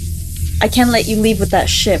said, I can't let you leave with that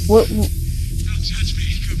ship. What?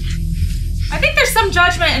 I think there's some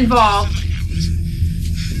judgment involved.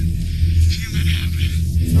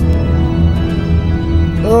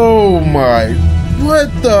 Oh my.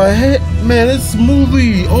 What the heck? Man, this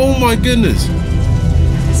movie. Oh my goodness.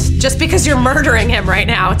 Just because you're murdering him right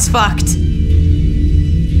now, it's fucked.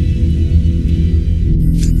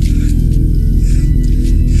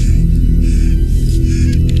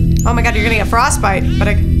 Oh my god, you're gonna get frostbite, but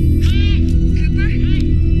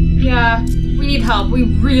Yeah, we need help. We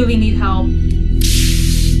really need help.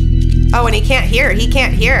 Oh, and he can't hear. He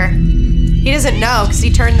can't hear. He doesn't know because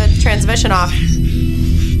he turned the transmission off.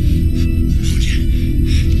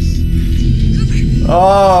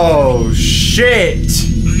 Oh, shit!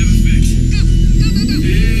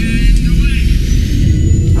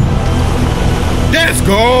 Let's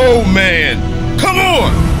go, man! Come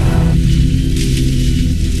on!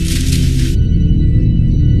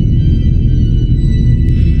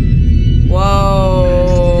 Whoa.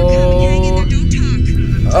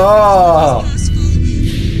 Oh.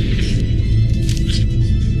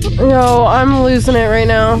 Yo, I'm losing it right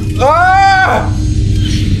now. Ah!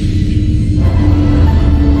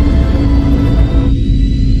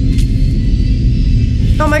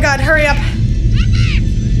 Oh my god, hurry up.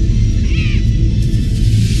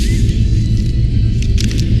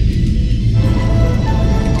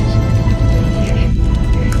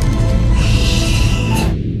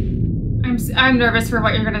 I'm nervous for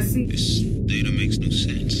what you're gonna see. This data makes no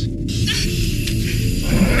sense.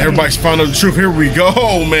 Everybody's found out the truth. Here we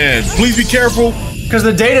go, man. Please be careful. Because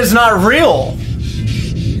the data's not real.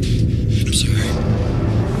 I'm sorry.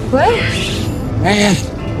 What? Man,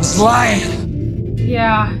 it's lying.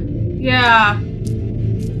 Yeah. Yeah.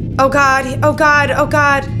 Oh god, oh god, oh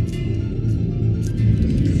god.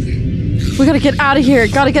 We gotta get out of here.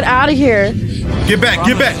 Gotta get out of here. Get back,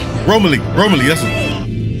 get back. Romilly, that's it.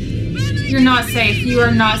 You're not safe. You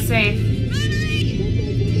are not safe.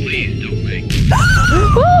 Please don't make.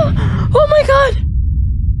 Oh my god.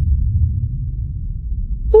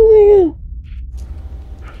 Oh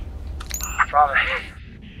my god.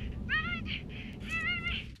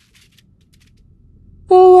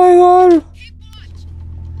 Oh my god.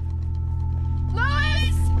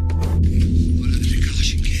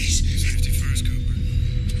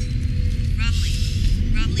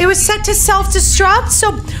 It was set to self-destruct,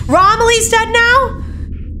 so Romilly's dead now?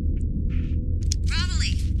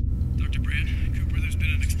 Dr. Brand, Cooper, there's been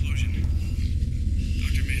an explosion.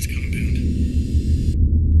 Dr. May's compound.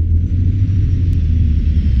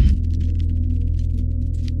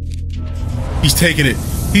 He's taking it.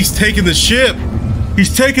 He's taking the ship. He's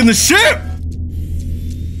taking the ship.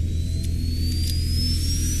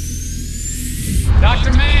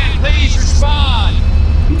 Dr. Mann, please respond.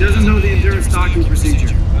 He doesn't know the endurance docking procedure.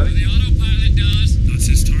 The autopilot does. Not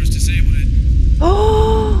since Tarz disabled it.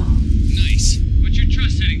 Oh! Nice. What's your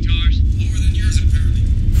trust setting, Tars? Lower than yours, apparently.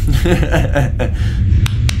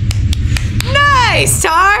 Nice,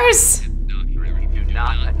 Tars! Do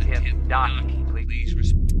not attempt docking,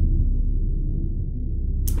 please.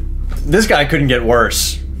 This guy couldn't get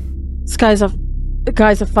worse. This guy's a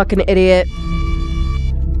fucking idiot.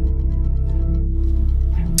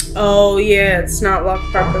 Oh yeah, it's not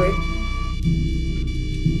locked properly.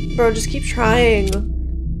 Bro, just keep trying.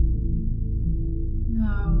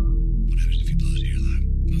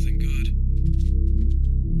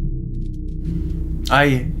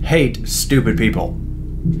 I hate stupid people.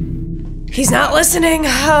 He's not listening.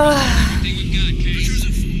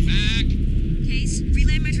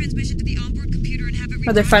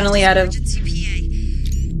 Are they finally out of?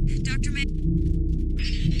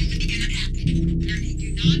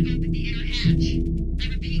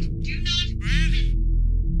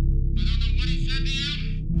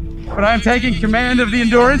 But I'm taking command of the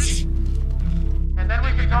Endurance. And then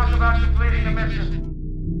we can talk about completing the mission.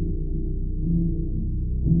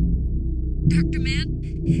 Dr.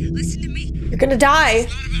 Mann, listen to me. You're gonna die.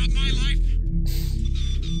 It's not about my life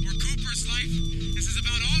or Cooper's life. This is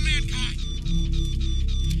about all mankind.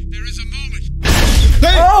 There is a moment.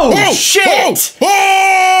 Oh, shit!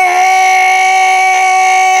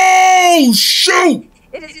 Oh, shoot!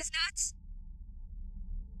 It is nuts.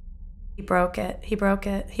 He broke it. He broke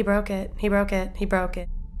it. He broke it. He broke it. He broke it.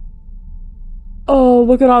 Oh,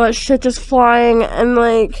 look at all that shit just flying and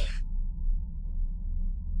like.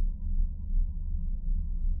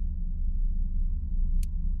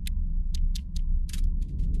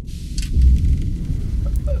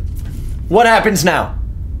 What happens now?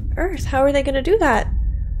 Earth, how are they gonna do that?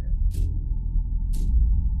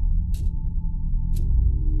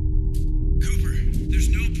 Cooper, there's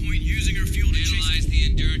no point using our fuel to analyze the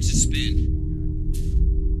Endurance's spin.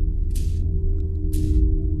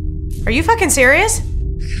 Are you fucking serious?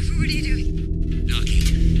 Cooper, what are you doing?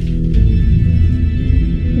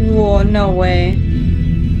 Whoa, no way.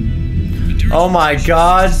 Oh my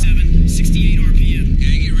god. 68 RPM.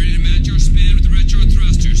 Okay, get ready to match your spin with the retro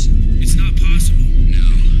thrusters. It's not possible. No,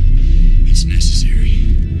 it's necessary.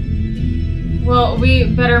 Well, we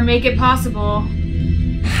better make it possible.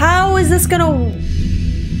 How is this gonna...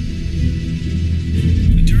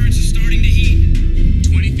 Endurance is starting to heat.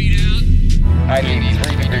 20 feet out. I need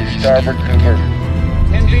 3 degrees starboard, Cooper.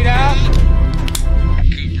 10 feet out.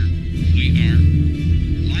 Cooper, we are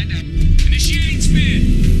lined up. Initiating spin.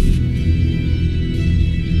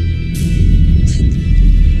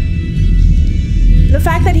 The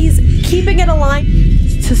fact that he's keeping it aligned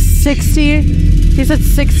to 60. He's at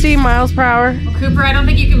 60 miles per hour. Well, Cooper, I don't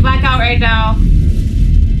think you can black out right now.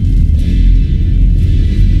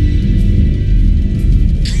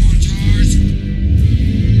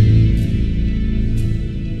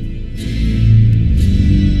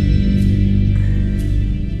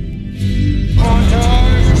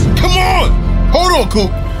 Come on! Hold on,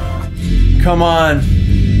 Coop. Come on.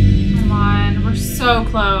 Come on, we're so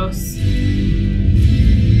close.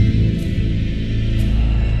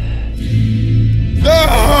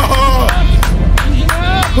 Oh.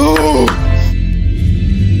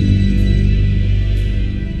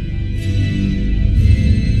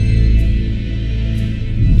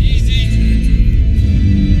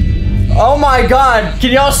 Oh my god,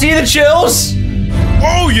 can y'all see the chills?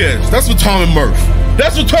 Oh yes, that's what Tom and Murph.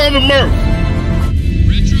 That's what Tom and Murph.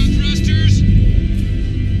 Retro thrusters.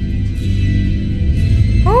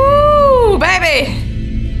 Ooh, baby.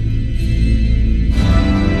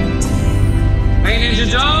 Main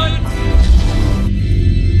engines on.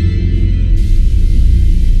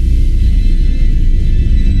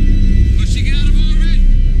 Pushing out of orbit.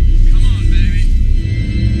 Come on, baby.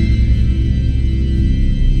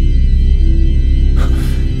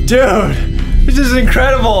 Dude, this is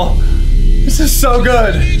incredible. This is so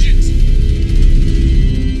good. Okay,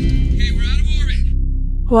 we're out of orbit.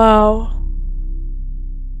 Wow.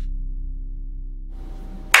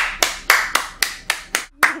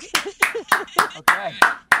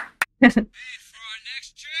 Okay.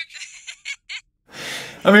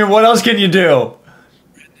 I mean, what else can you do?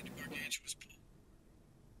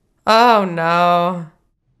 Oh no.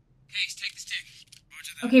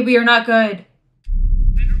 Okay, we are not good.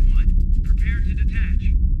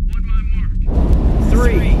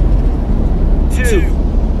 3, 2,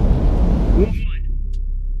 1.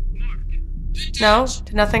 No?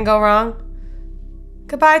 Did nothing go wrong?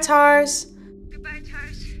 Goodbye, Tars.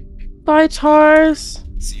 Bye, Tars.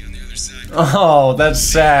 Oh, that's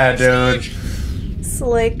sad, dude. It's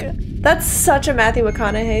like... That's such a Matthew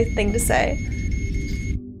McConaughey thing to say.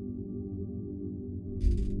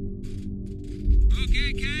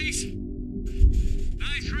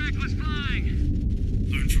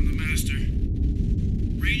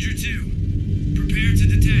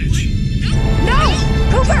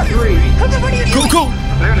 Go, go!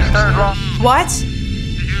 What?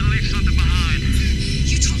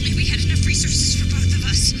 You told me we had enough resources for both of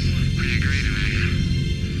us. We agreed, Amelia.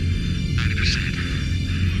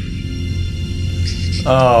 90%.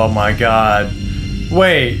 Oh my god.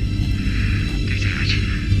 Wait.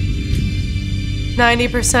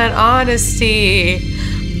 90% honesty.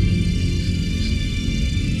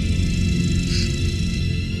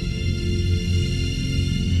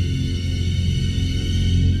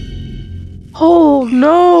 Oh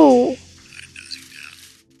no!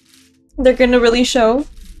 They're gonna really show.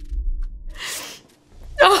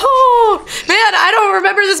 Oh man, I don't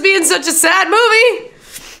remember this being such a sad movie.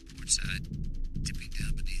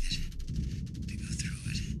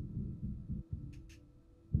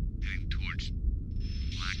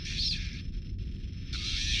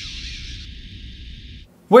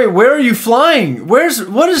 Wait, where are you flying? What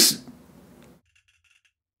is...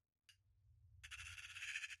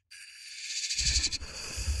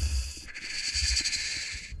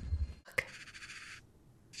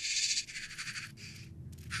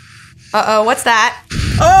 Uh-oh, what's that?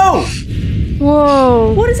 Oh!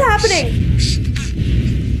 Whoa. What is happening?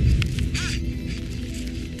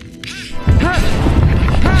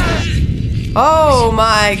 Oh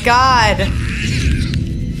my god.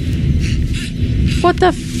 What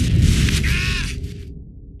the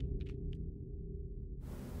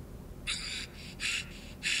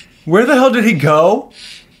Where the hell did he go?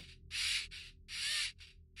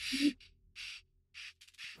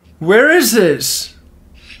 Where is this?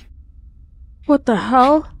 What the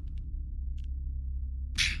hell?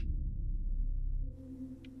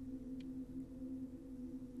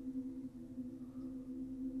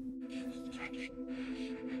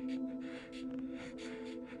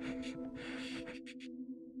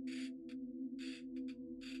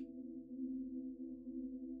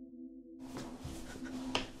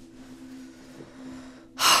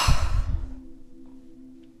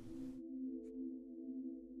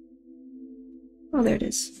 Oh, there it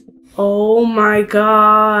is. Oh my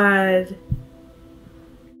god.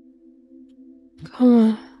 Come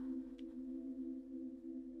on.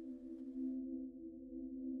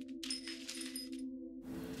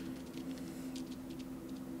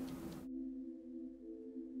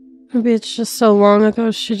 Maybe it's just so long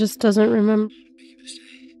ago she just doesn't remember.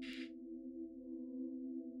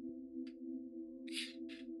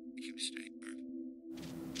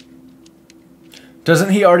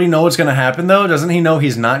 Doesn't he already know what's gonna happen though? Doesn't he know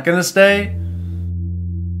he's not gonna stay?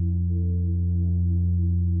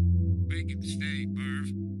 Make him stay, Merv.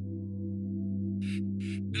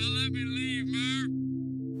 Don't let me leave,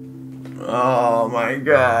 Merv. Oh my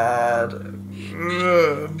god.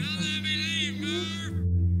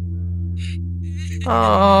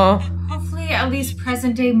 Oh. Hopefully, at least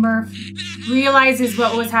present day Murph realizes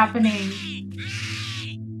what was happening.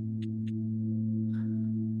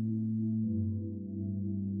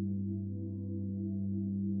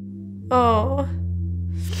 Oh.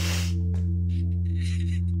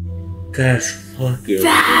 That's fucking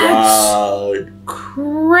That's wild.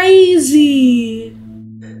 crazy.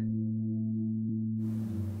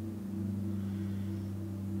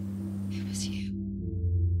 It was you.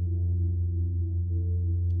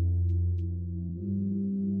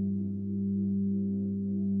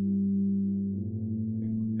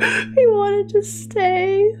 He wanted to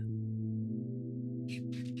stay.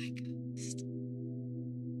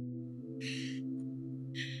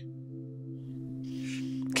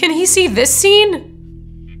 Can he see this scene?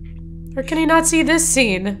 Or can he not see this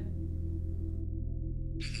scene?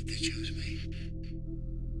 They chose me.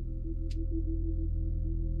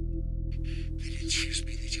 They didn't choose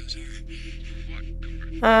me, they chose her.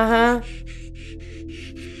 Uh-huh.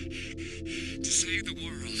 To save the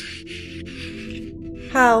world.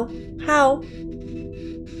 How? How?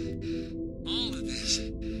 All of this.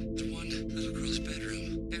 The one little girl's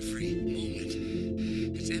bedroom. Every moment.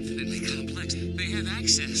 It's infinitely complex. They have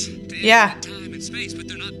access to Yeah. time and space, but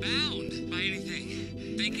they're not bound by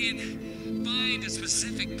anything. They can find a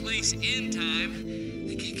specific place in time.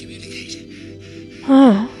 They can't communicate.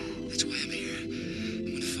 Huh. That's why I'm here. I'm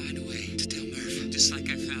gonna find a way to tell Murph, just like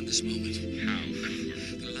I found this moment. How?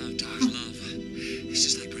 The love talks love. It's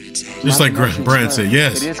just like Brad said. Just like Brad said,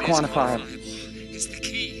 yes. It is quantifiable.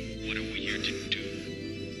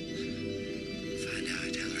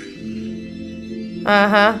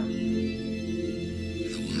 Uh-huh.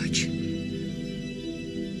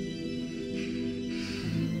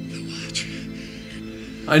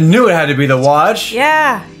 I knew it had to be the watch.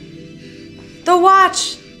 Yeah. The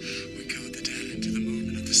watch.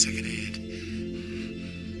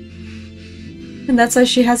 And that's why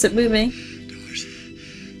she has it moving.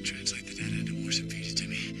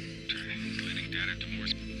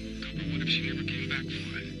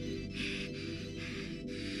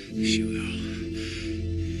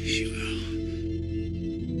 She will.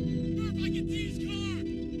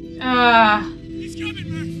 He's coming,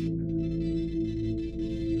 Murph.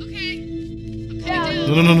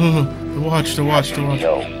 No. To watch.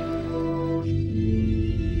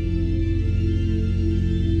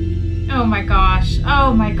 Oh my gosh.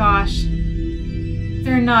 Oh my gosh.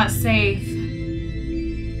 They're not safe.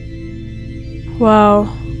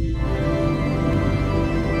 Wow.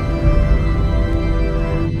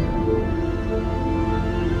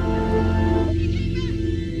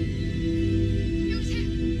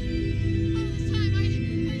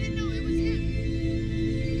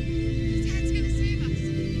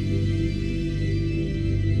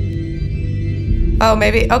 Oh,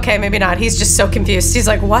 maybe. Okay, maybe not. He's just so confused. He's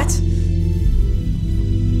like, what?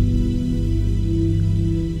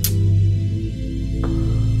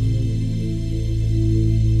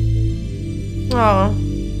 Oh.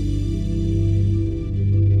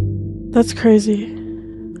 That's crazy.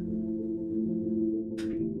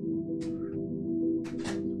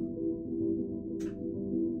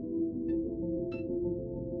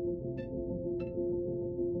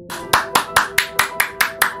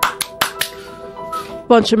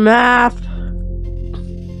 Bunch of math.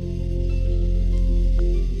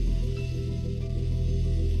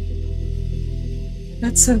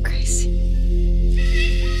 That's so crazy.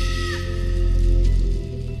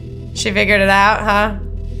 She figured it out, huh?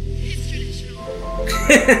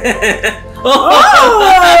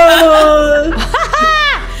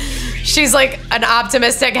 She's like an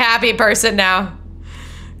optimistic, happy person now.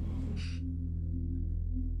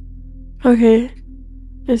 Okay.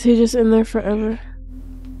 Is he just in there forever?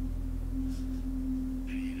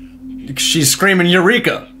 She's screaming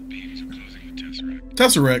Eureka.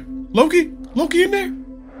 Tesseract. Loki in there?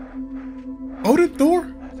 Odin,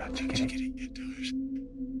 Thor?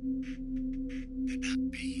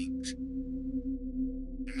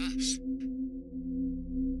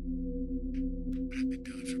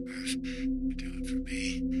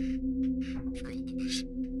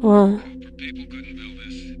 Wow.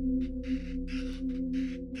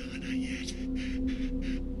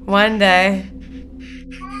 One day.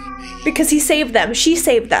 Because he saved them. She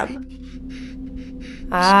saved them.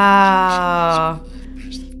 Ah.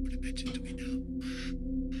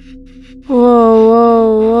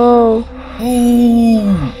 Whoa.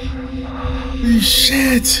 Oh. Holy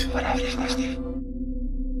shit.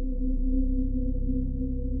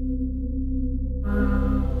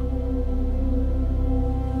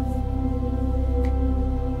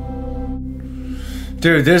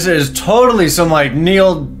 Dude, this is totally some like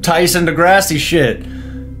Neil Tyson deGrasse shit.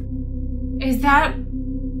 Is that...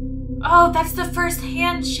 Oh, that's the first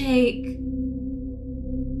handshake.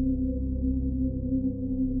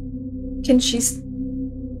 Can she...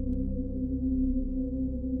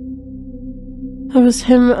 That was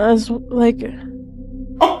him as, like...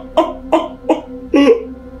 Oh! Oh!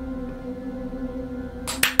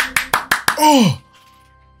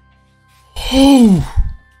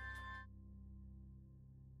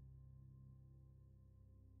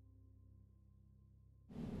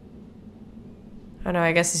 Oh no,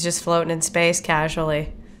 I guess he's just floating in space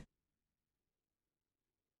casually.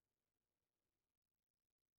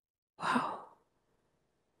 Wow.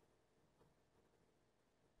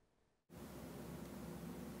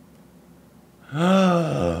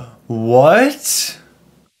 What?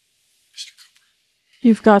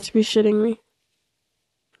 You've got to be shitting me.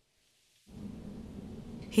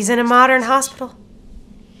 He's in a modern hospital.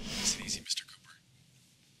 Listen easy, Mr. Cooper.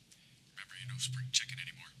 Remember, you're no spring chicken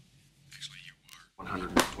anymore. Actually, you are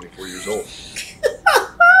 124 years old.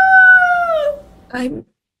 I'm...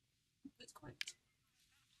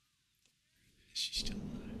 She's still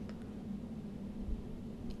alive.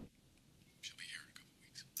 She'll be here in a couple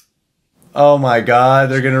weeks. Oh my god,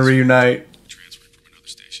 they're gonna reunite. Transferred from another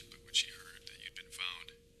station, but when she heard that you'd been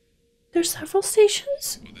found... There's several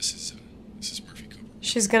stations? Well, this is Murphy Cooper.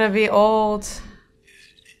 She's gonna be old.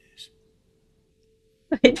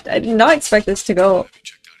 I did not expect this to go.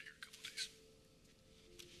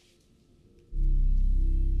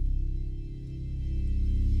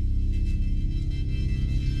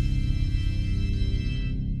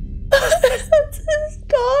 That's his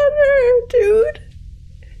daughter, dude.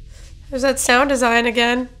 There's that sound design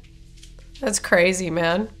again. That's crazy,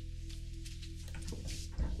 man.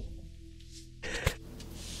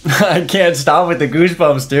 I can't stop with the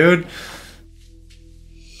goosebumps, dude.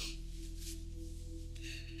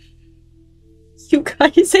 You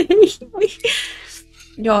guys hate me.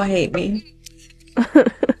 Y'all hate me.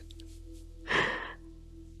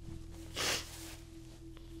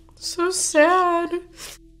 So sad.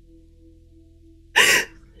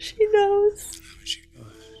 She knows. this.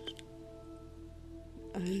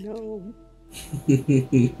 I know.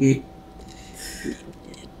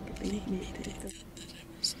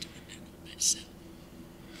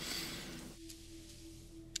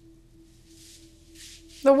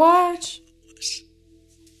 The watch.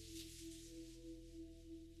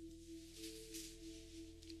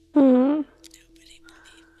 Hmm.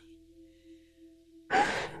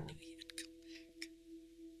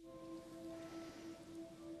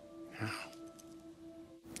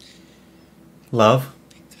 Love?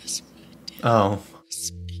 Oh.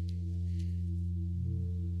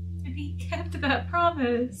 And he kept that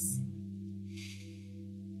promise.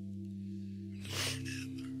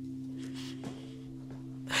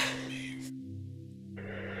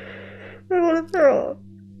 I want to throw up.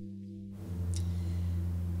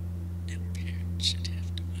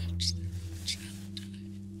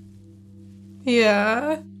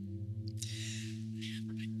 Yeah.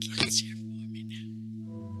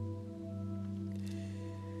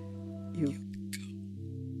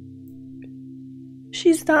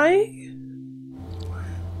 She's dying?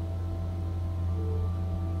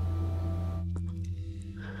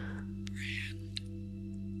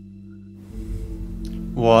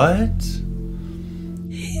 What?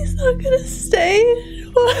 He's not gonna stay.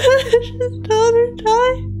 What? His daughter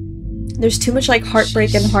die? There's too much like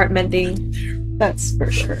heartbreak and heart mending. That's for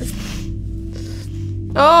sure.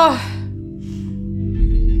 Oh.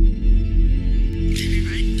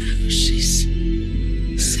 She's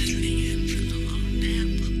settling in from the long nap.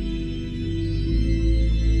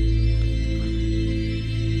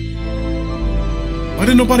 Why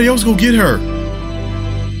didn't nobody else go get her?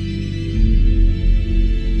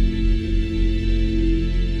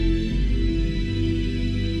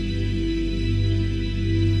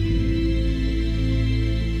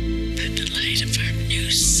 The delight of our new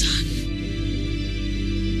son.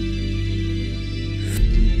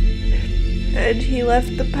 And he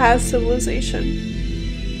left the past civilization.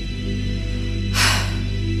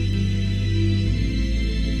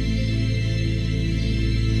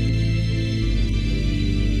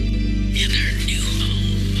 In our new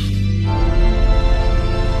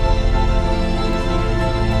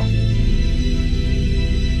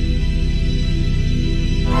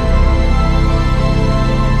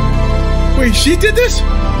Wait, she did this?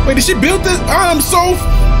 Wait, did she build this? I'm so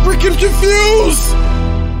freaking confused.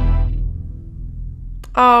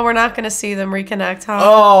 Oh, we're not gonna see them reconnect, huh?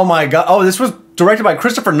 Oh my god. Oh, this was directed by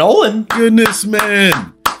Christopher Nolan. Goodness,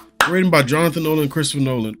 man. Written by Jonathan Nolan and Christopher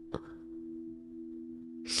Nolan.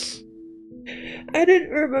 I didn't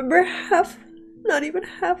remember half. Not even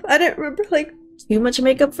half. I didn't remember like Too much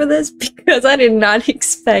makeup for this because I did not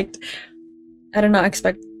expect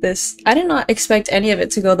this. I did not expect any of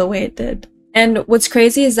it to go the way it did. And what's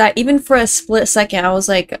crazy is that even for a split second, I was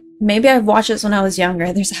like, maybe I've watched this when I was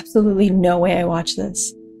younger. There's absolutely no way I watched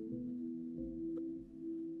this.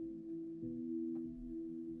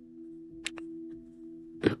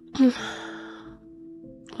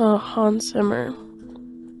 Oh, Hans Zimmer.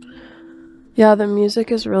 Yeah, the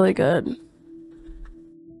music is really good.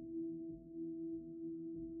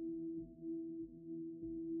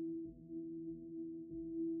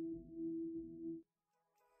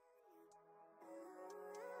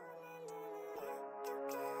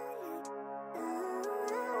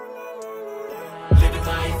 living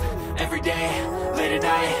life every day, late at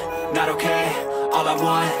night, not okay. All I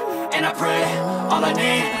want, and I pray, all I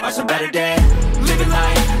need are some better days. Living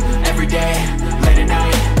life every day, late at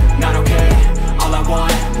night, not okay. All I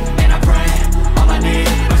want, and I pray, all I need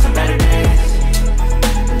are some better days.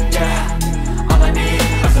 Yeah, all I need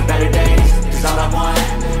are some better days. 'Cause all I want,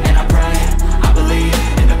 and I pray, I believe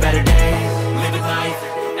in the better days. Living life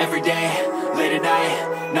every day, late at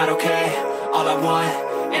night, not okay. All I want,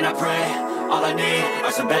 and I pray, all I need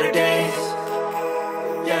are some better days.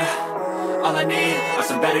 Yeah, all I need are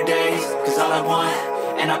some better days. 'Cause all I want,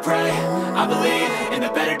 and I pray, I believe in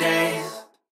the better days.